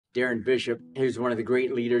Darren Bishop, who's one of the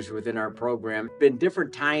great leaders within our program. Been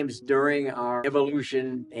different times during our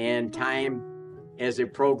evolution and time as a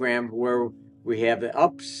program where we have the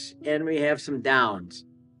ups and we have some downs.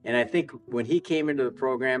 And I think when he came into the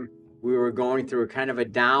program, we were going through a kind of a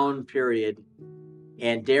down period.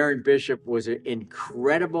 And Darren Bishop was an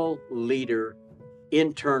incredible leader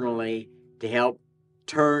internally to help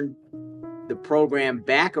turn the program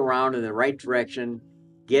back around in the right direction,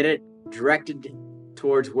 get it directed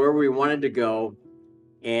towards where we wanted to go,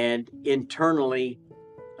 and internally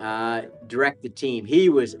direct the team. He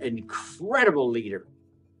was an incredible leader,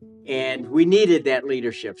 and we needed that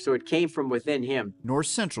leadership, so it came from within him. North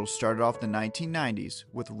Central started off the 1990s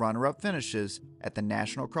with runner-up finishes at the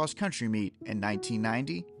National Cross Country Meet in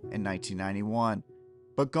 1990 and 1991.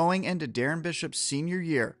 But going into Darren Bishop's senior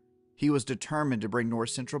year, he was determined to bring North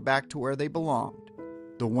Central back to where they belonged,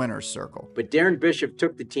 the winner's circle. But Darren Bishop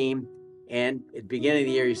took the team, and at the beginning of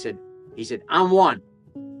the year, he said, I'm one.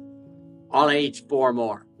 All I need is 4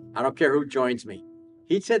 more. I don't care who joins me.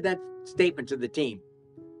 He said that statement to the team.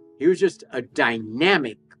 He was just a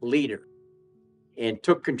dynamic leader and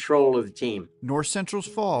took control of the team. North Central's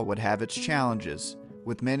fall would have its challenges,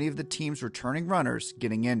 with many of the team's returning runners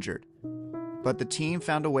getting injured. But the team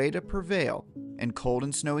found a way to prevail in cold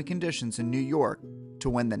and snowy conditions in New York to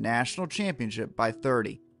win the national championship by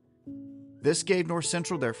 30. This gave North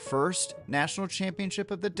Central their first national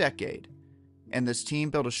championship of the decade, and this team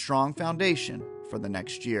built a strong foundation for the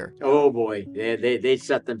next year. Oh boy, they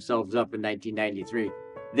set themselves up in 1993.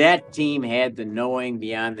 That team had the knowing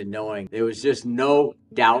beyond the knowing. There was just no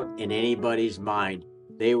doubt in anybody's mind.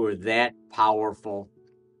 They were that powerful,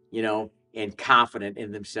 and confident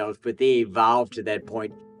in themselves, but they evolved to that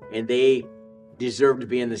point, and they deserve to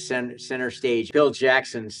be in the center stage. Bill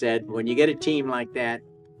Jackson said, when you get a team like that,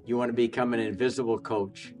 you want to become an invisible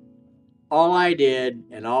coach. All I did,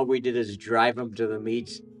 and all we did, is drive them to the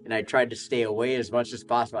meets, and I tried to stay away as much as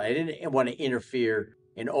possible. I didn't want to interfere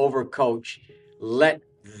and overcoach. Let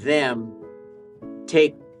them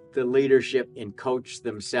take the leadership and coach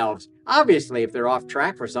themselves. Obviously, if they're off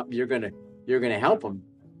track for something, you're gonna help them.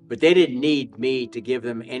 But they didn't need me to give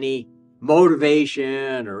them any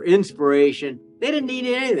motivation or inspiration. They didn't need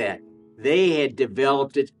any of that. They had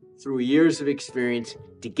developed it through years of experience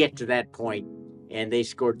to get to that point, and they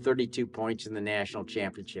scored 32 points in the national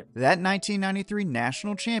championship. That 1993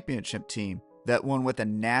 national championship team that won with a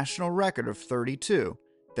national record of 32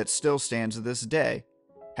 that still stands to this day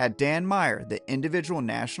had Dan Meyer, the individual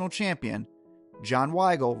national champion, John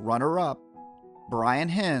Weigel, runner-up, Brian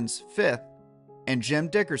Hens, 5th, and Jim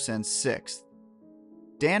Dickerson, 6th.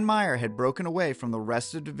 Dan Meyer had broken away from the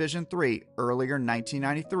rest of Division III earlier in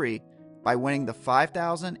 1993 by winning the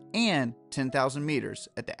 5,000 and 10,000 meters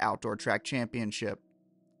at the Outdoor Track Championship.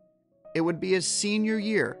 It would be his senior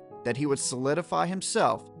year that he would solidify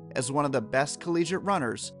himself as one of the best collegiate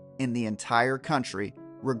runners in the entire country,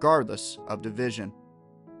 regardless of division.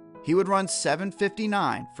 He would run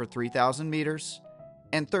 7:59 for 3,000 meters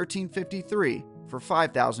and 13:53 for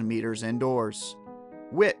 5,000 meters indoors,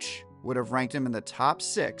 which would have ranked him in the top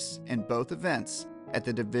 6 in both events at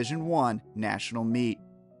the Division I national meet.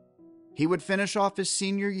 He would finish off his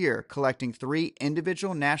senior year collecting 3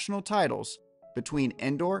 individual national titles between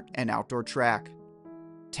indoor and outdoor track.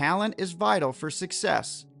 Talent is vital for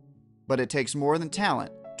success, but it takes more than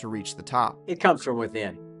talent to reach the top. It comes from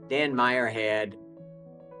within. Dan Meyer had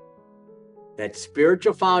that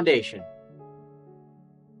spiritual foundation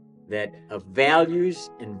that of values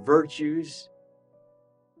and virtues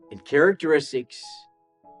and characteristics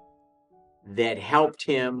that helped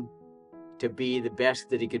him to be the best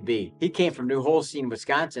that he could be. He came from New Holstein,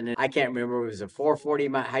 Wisconsin, and I can't remember if it was a 440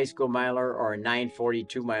 high school miler or a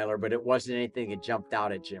 942 miler, but it wasn't anything that jumped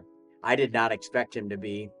out at you. I did not expect him to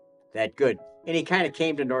be that good. And he kind of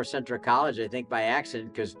came to North Central College, I think, by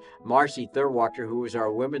accident, because Marcy Thurwater, who was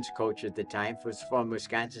our women's coach at the time, was from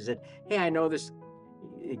Wisconsin, said, hey, I know this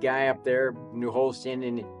guy up there, New Holstein,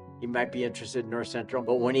 and he might be interested in North Central.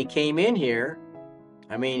 But when he came in here,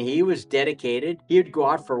 I mean, he was dedicated. He would go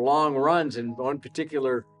out for long runs, and one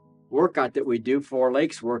particular workout that we do, 4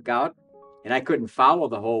 Lakes workout, and I couldn't follow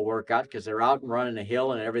the whole workout because they're out and running a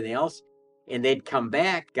hill and everything else. And they'd come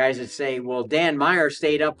back, guys would say, well, Dan Meyer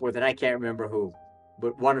stayed up with it. I can't remember who,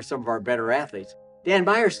 but one of some of our better athletes. Dan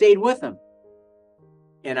Meyer stayed with him.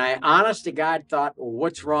 And I, honest to God, thought, well,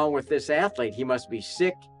 what's wrong with this athlete? He must be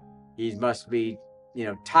sick. He must be,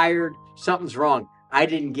 tired. Something's wrong. I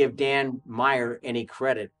didn't give Dan Meyer any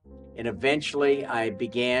credit. And eventually I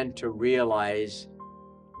began to realize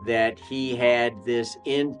that he had this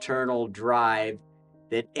internal drive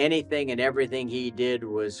that anything and everything he did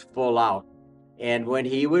was full out. And when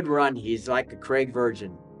he would run, he's like a Craig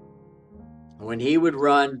Virgin. When he would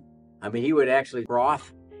run, I mean, he would actually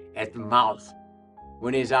froth at the mouth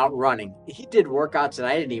when he's out running. He did workouts that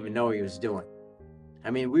I didn't even know he was doing. I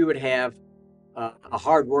mean, we would have a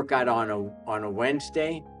hard workout on a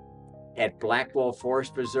Wednesday at Blackwell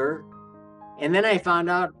Forest Preserve. And then I found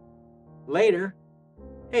out later,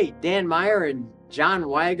 hey, Dan Meyer and John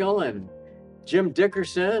Weigel and Jim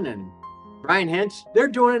Dickerson and Brian Hentz, they're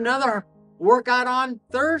doing another workout on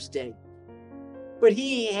Thursday. But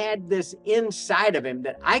he had this inside of him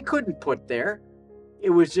that I couldn't put there. It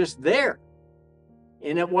was just there.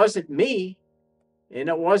 And it wasn't me. And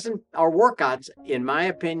it wasn't our workouts. In my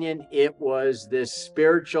opinion, it was this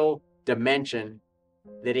spiritual dimension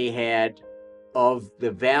that he had of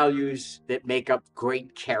the values that make up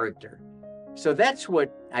great character. So that's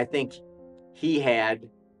what I think he had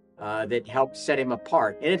that helped set him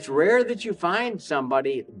apart. And it's rare that you find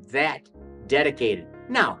somebody that dedicated.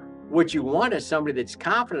 Now, what you want is somebody that's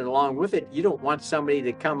confident along with it. You don't want somebody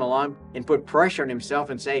to come along and put pressure on himself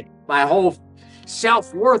and say, my whole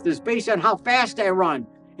self-worth is based on how fast I run.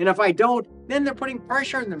 And if I don't, then they're putting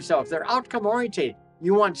pressure on themselves. They're outcome oriented.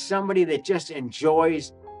 You want somebody that just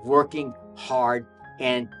enjoys working hard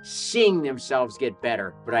and seeing themselves get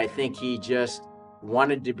better. But I think he just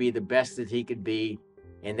wanted to be the best that he could be.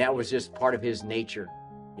 And that was just part of his nature.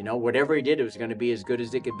 You know, whatever he did, it was going to be as good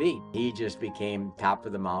as it could be. He just became top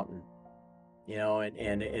of the mountain, you know,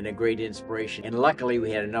 and a great inspiration. And luckily,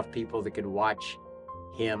 we had enough people that could watch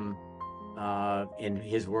him and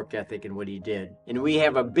his work ethic and what he did. And we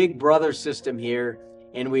have a big brother system here,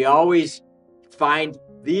 and we always find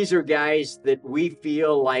these are guys that we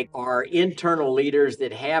feel like are internal leaders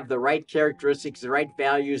that have the right characteristics, the right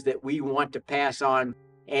values that we want to pass on,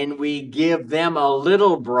 and we give them a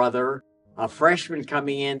little brother, a freshman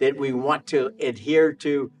coming in that we want to adhere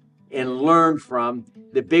to and learn from,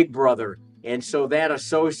 the big brother. And so that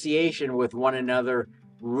association with one another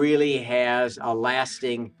really has a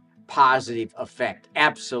lasting positive effect.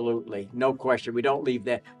 Absolutely. No question. We don't leave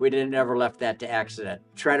that. We didn't ever left that to accident.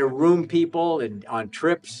 Try to room people and on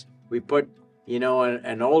trips. We put, you know,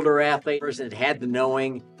 an older athlete, person that had the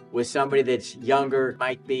knowing with somebody that's younger,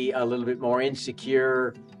 might be a little bit more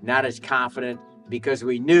insecure, not as confident, because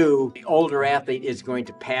we knew the older athlete is going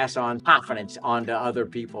to pass on confidence onto other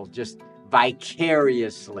people, just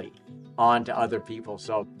vicariously onto other people.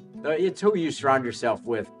 So it's who you surround yourself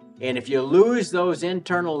with. And if you lose those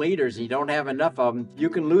internal leaders, and you don't have enough of them, you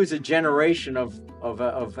can lose a generation of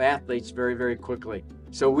athletes very, very quickly.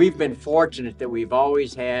 So we've been fortunate that we've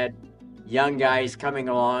always had young guys coming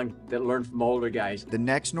along that learn from older guys. The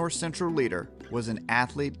next North Central leader was an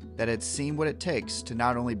athlete that had seen what it takes to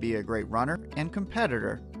not only be a great runner and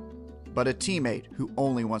competitor, but a teammate who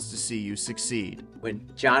only wants to see you succeed. When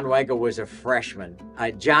John Weigel was a freshman,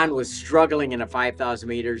 John was struggling in the 5,000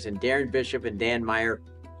 meters, and Darren Bishop and Dan Meyer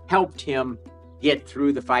helped him get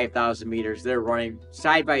through the 5,000 meters. They're running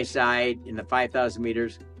side by side in the 5,000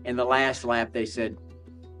 meters. And the last lap, they said,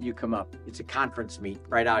 you come up. It's a conference meet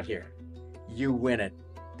right out here. You win it.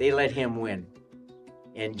 They let him win.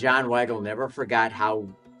 And John Weigel never forgot how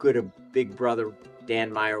good a big brother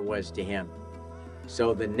Dan Meyer was to him.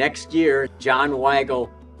 So the next year, John Weigel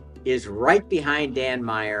is right behind Dan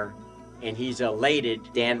Meyer, and he's elated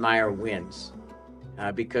Dan Meyer wins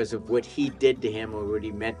because of what he did to him or what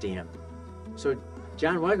he meant to him. So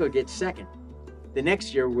John Weigel gets second. The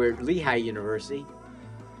next year, we're at Lehigh University,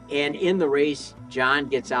 and in the race, John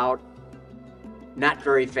gets out not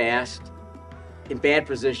very fast, in bad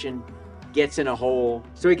position, gets in a hole.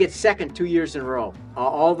 So he gets second 2 years in a row.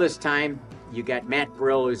 All this time, you got Matt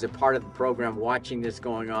Brill, who's a part of the program, watching this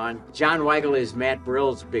going on. John Weigel is Matt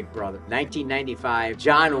Brill's big brother. 1995,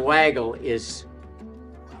 John Weigel is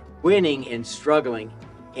winning and struggling,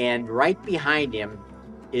 and right behind him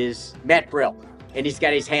is Matt Brill, and he's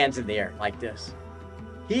got his hands in the air like this.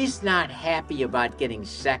 He's not happy about getting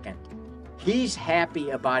second. He's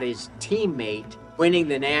happy about his teammate winning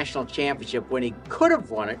the national championship when he could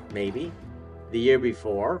have won it maybe the year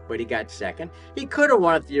before, but he got second. He could have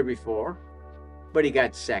won it the year before, but he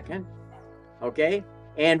got second, okay?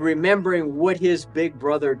 And remembering what his big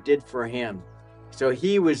brother did for him. So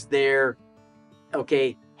he was there,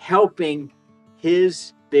 okay, helping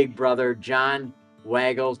his big brother, John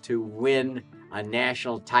Weigel, to win a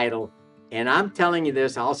national title. And I'm telling you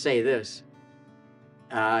this, I'll say this,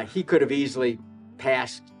 he could have easily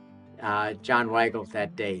passed John Weigel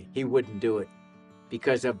that day. He wouldn't do it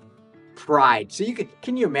because of pride. So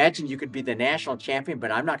can you imagine you could be the national champion,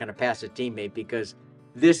 but I'm not going to pass a teammate because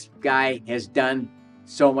this guy has done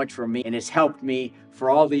so much for me and has helped me for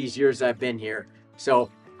all these years I've been here. So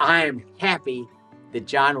I am happy that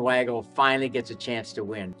John Waggle finally gets a chance to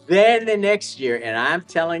win. Then the next year, and I'm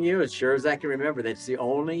telling you, as sure as I can remember, that's the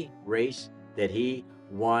only race that he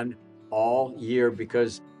won all year,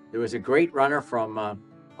 because there was a great runner from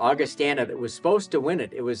Augustana that was supposed to win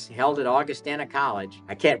it. It was held at Augustana College.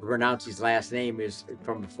 I can't pronounce his last name. He was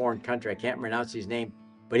from a foreign country. I can't pronounce his name,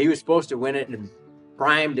 but he was supposed to win it and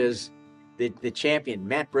primed as the champion.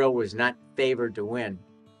 Matt Brill was not favored to win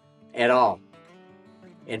at all.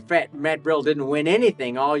 In fact, Matt Brill didn't win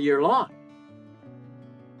anything all year long.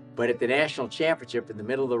 But at the national championship, in the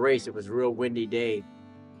middle of the race, it was a real windy day.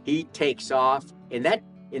 He takes off, and that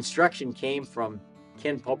instruction came from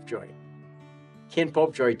Ken Popejoy. Ken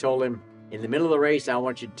Popejoy told him, in the middle of the race, I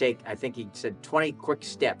want you to take, I think he said 20 quick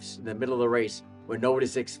steps in the middle of the race when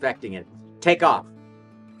nobody's expecting it. Take off.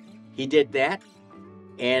 He did that,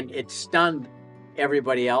 and it stunned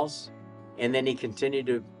everybody else. And then he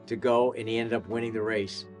continued to go, and he ended up winning the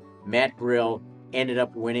race. Matt Brill ended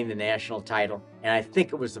up winning the national title, and I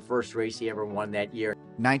think it was the first race he ever won that year.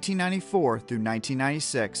 1994 through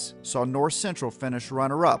 1996 saw North Central finish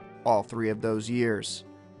runner-up all 3 of those years.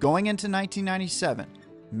 Going into 1997,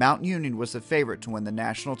 Mount Union was the favorite to win the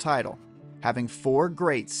national title, having 4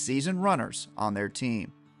 great seasoned runners on their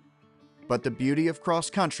team. But the beauty of cross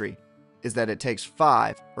country is that it takes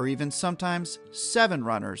 5 or even sometimes 7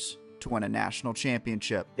 runners to win a national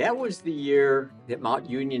championship. That was the year that Mount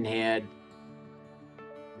Union had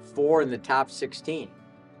 4 in the top 16.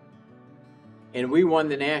 And we won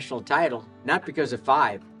the national title, not because of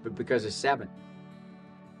 5, but because of 7.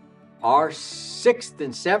 Our 6th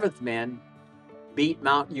and 7th men beat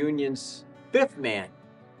Mount Union's 5th man.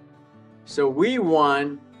 So we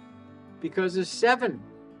won because of 7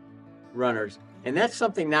 runners. And that's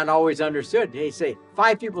something not always understood. They say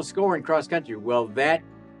 5 people score in cross country. Well, that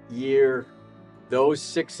year, those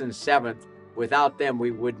 6th and 7th, without them,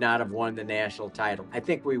 we would not have won the national title. I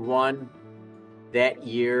think we won that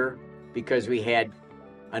year because we had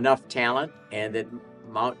enough talent, and that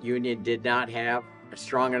Mount Union did not have a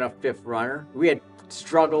strong enough 5th runner. We had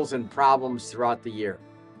struggles and problems throughout the year.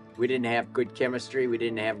 We didn't have good chemistry. We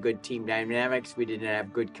didn't have good team dynamics. We didn't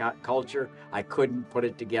have good culture. I couldn't put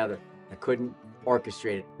it together. I couldn't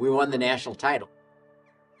orchestrate it. We won the national title.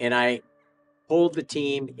 And I pulled the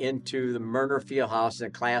team into the Murner Fieldhouse in a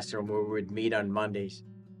classroom where we would meet on Mondays.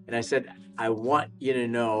 And I said, I want you to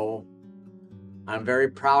know I'm very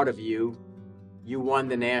proud of you. You won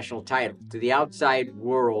the national title. To the outside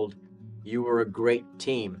world, you were a great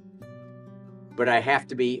team. But I have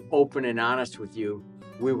to be open and honest with you.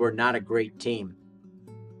 We were not a great team.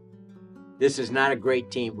 This is not a great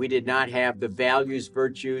team. We did not have the values,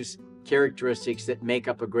 virtues, characteristics that make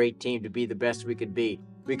up a great team to be the best we could be.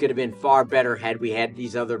 We could have been far better had we had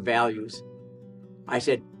these other values. I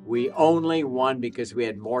said, we only won because we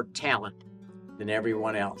had more talent than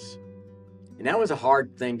everyone else. And that was a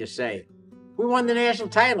hard thing to say. We won the national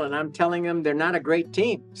title, and I'm telling them they're not a great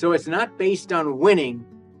team. So it's not based on winning.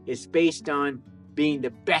 It's based on being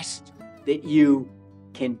the best that you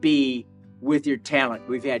can be with your talent.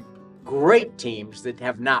 We've had great teams that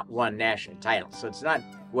have not won national titles. So it's not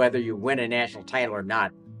whether you win a national title or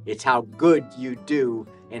not. It's how good you do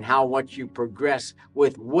and how much you progress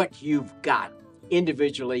with what you've got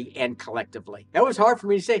individually and collectively. That was hard for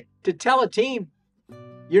me to say, to tell a team,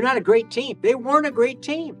 you're not a great team. They weren't a great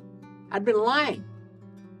team. I'd been lying.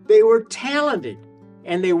 They were talented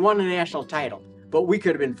and they won a national title, but we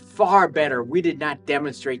could have been far better. We did not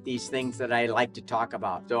demonstrate these things that I like to talk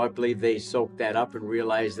about. So I believe they soaked that up and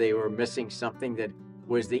realized they were missing something that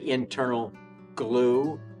was the internal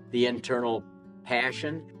glue, the internal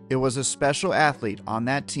passion. It was a special athlete on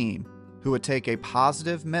that team who would take a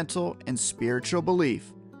positive mental and spiritual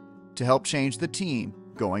belief to help change the team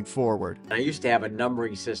going forward. I used to have a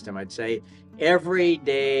numbering system. I'd say every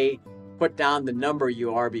day, put down the number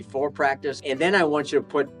you are before practice, and then I want you to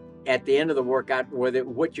put at the end of the workout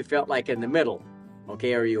what you felt like in the middle.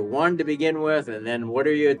 Okay, are you 1 to begin with, and then what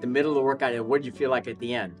are you at the middle of the workout, and what do you feel like at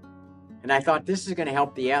the end? And I thought this is going to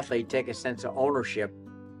help the athlete take a sense of ownership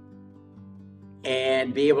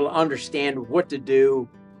and be able to understand what to do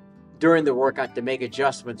during the workout to make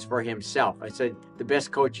adjustments for himself. I said, the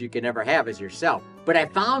best coach you can ever have is yourself. But I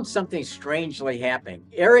found something strangely happening.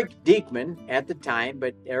 Eric Diekman at the time,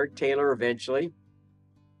 but Eric Taylor eventually,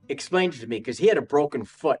 explained it to me because he had a broken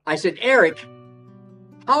foot. I said, Eric,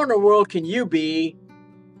 how in the world can you be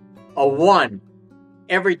a 1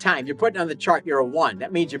 every time? You're putting on the chart, you're a 1.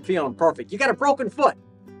 That means you're feeling perfect. You got a broken foot.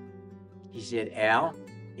 He said, Al,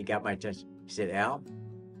 he got my attention. He said, Al,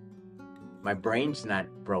 my brain's not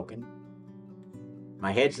broken.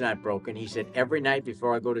 My head's not broken. He said, every night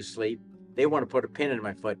before I go to sleep, they want to put a pin in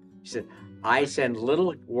my foot. He said, I send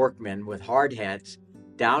little workmen with hard hats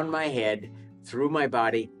down my head, through my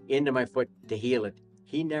body, into my foot to heal it.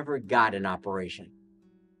 He never got an operation.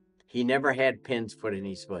 He never had pins put in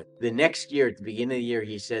his foot. The next year, at the beginning of the year,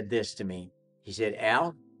 he said this to me. He said,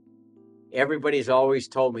 Al, everybody's always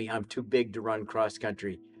told me I'm too big to run cross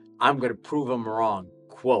country. I'm going to prove them wrong.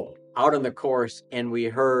 Quote, out on the course, and we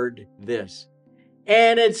heard this.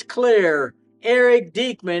 And it's clear Eric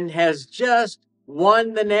Diekman has just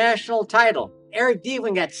won the national title. Eric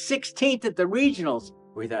Diekman got 16th at the regionals.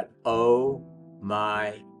 We thought, oh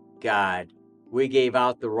my God, we gave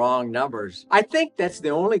out the wrong numbers. I think that's the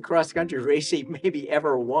only cross-country race he maybe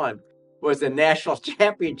ever won, was the national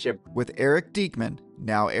championship. With Eric Diekman,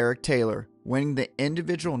 now Eric Taylor, winning the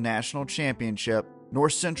individual national championship,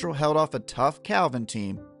 North Central held off a tough Calvin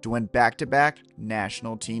team to win back-to-back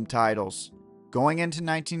national team titles. Going into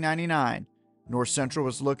 1999, North Central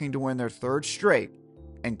was looking to win their third straight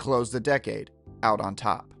and close the decade out on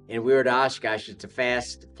top. And we were at Oshkosh. It's a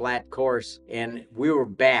fast, flat course. And we were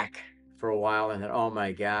back for a while and thought, oh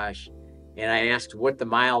my gosh. And I asked what the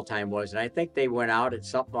mile time was. And I think they went out at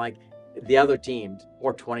something like the other teams,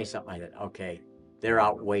 or 20 something like that. Okay, they're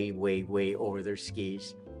out way, way, way over their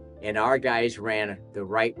skis. And our guys ran the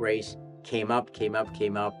right race, came up.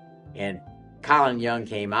 And Colin Young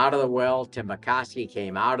came out of the well. Tim McCoskey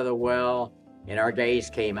came out of the well. And our guys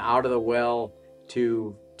came out of the well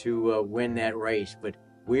to win that race. But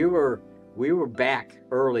we were back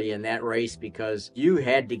early in that race because you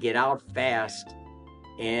had to get out fast.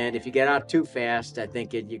 And if you get out too fast, I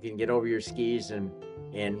think you can get over your skis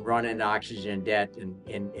and run into oxygen debt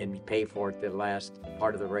and pay for it the last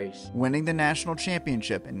part of the race. Winning the national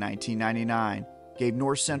championship in 1999 gave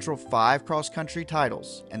North Central 5 cross-country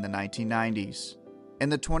titles in the 1990s. In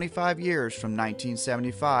the 25 years from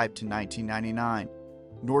 1975 to 1999,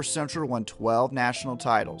 North Central won 12 national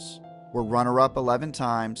titles, were runner-up 11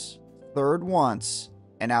 times, third once,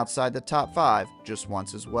 and outside the top 5 just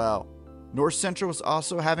once as well. North Central was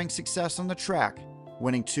also having success on the track,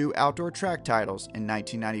 winning 2 outdoor track titles in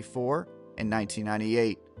 1994 and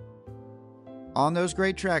 1998. On those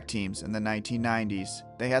great track teams in the 1990s,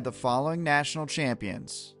 they had the following national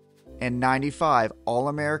champions and 95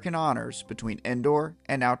 All-American honors between indoor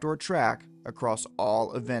and outdoor track across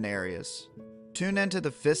all event areas. Tune into the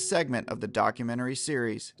 5th segment of the documentary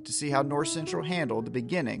series to see how North Central handled the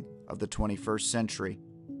beginning of the 21st century.